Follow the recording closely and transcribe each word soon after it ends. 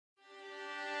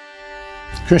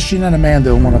Christian and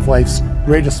Amanda in one of life's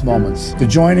greatest moments, the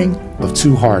joining of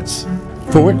two hearts.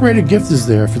 For what greater gift is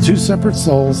there for two separate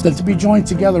souls than to be joined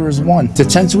together as one, to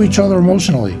tend to each other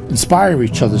emotionally, inspire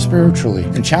each other spiritually,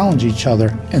 and challenge each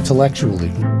other intellectually.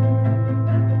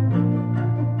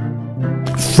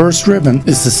 First ribbon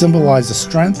is to symbolize the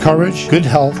strength, courage, good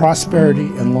health, prosperity,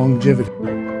 and longevity.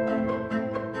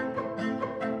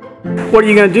 What are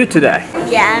you going to do today?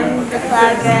 Yeah, I'm the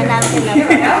flower girl and I'm going to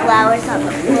put the flowers on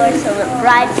the floor so the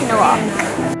bride can walk.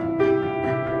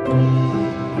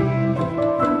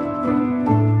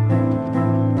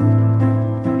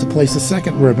 To place a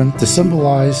second ribbon to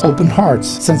symbolize open hearts,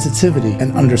 sensitivity,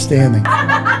 and understanding.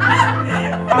 That's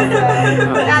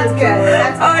good. That's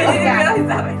good. Oh, you didn't realize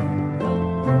that way.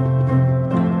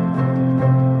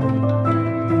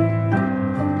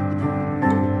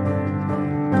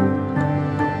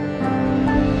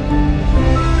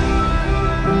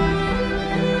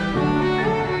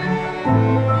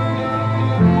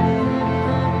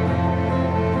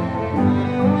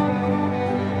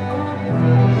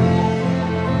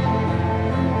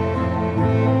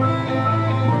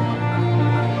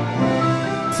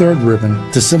 Third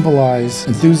ribbon to symbolize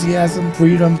enthusiasm,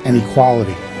 freedom, and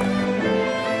equality.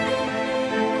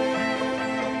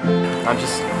 I'm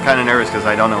just kind of nervous because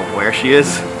I don't know where she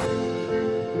is.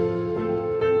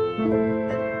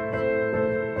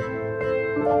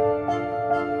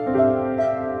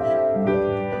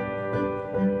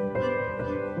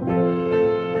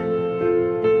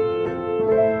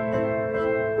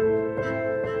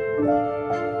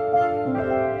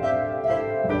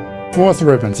 Fourth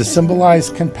ribbon to symbolize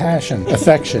compassion,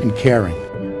 affection, and caring.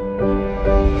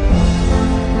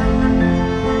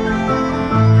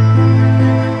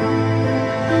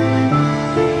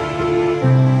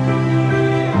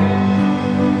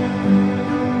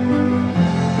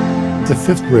 The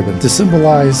fifth ribbon to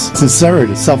symbolize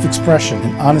sincerity, self-expression,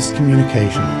 and honest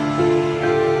communication.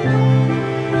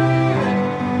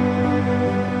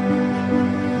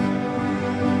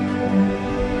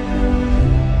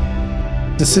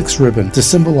 The sixth ribbon to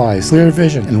symbolize clear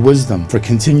vision and wisdom for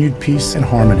continued peace and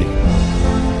harmony.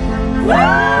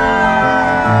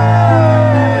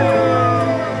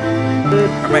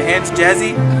 Are my hands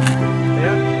jazzy?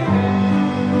 Yeah.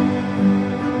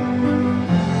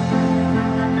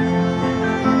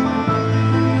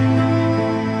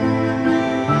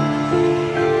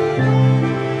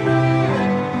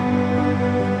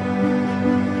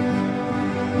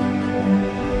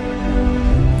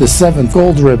 The seventh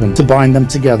gold ribbon to bind them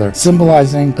together,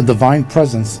 symbolizing a divine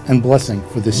presence and blessing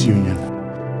for this union.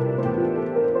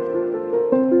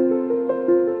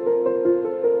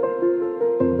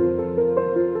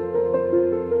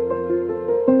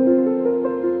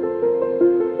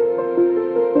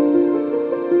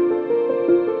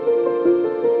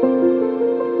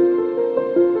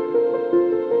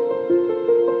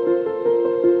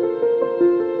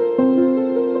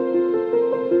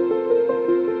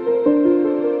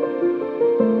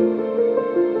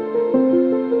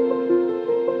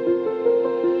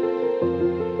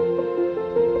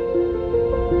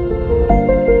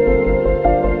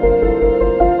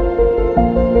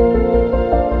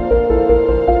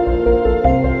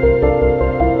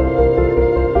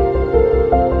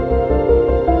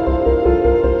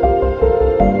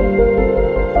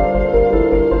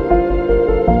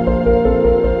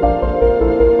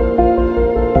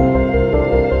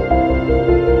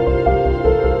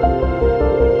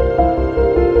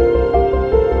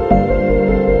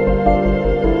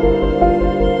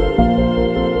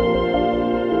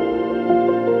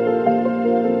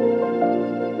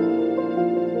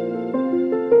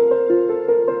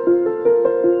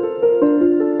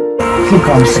 Who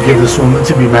comes to give this woman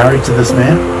to be married to this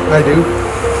man? I do.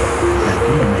 Thank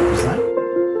you. You may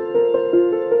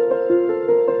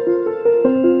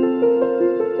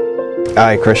present.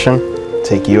 I, Christian,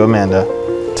 take you, Amanda,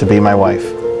 to be my wife,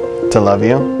 to love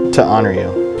you, to honor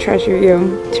you, treasure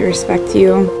you, to respect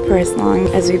you for as long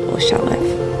as we both shall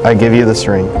live. I give you this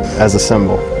ring as a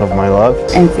symbol of my love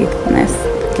and faithfulness.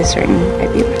 This ring I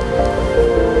be with.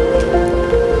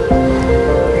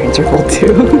 Your hands are cold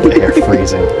too. They are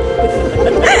freezing.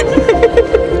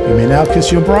 You may now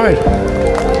kiss your bride.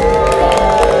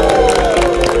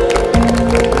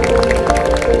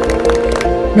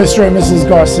 Mr. and Mrs.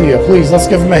 Garcia, please, let's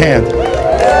give them a hand.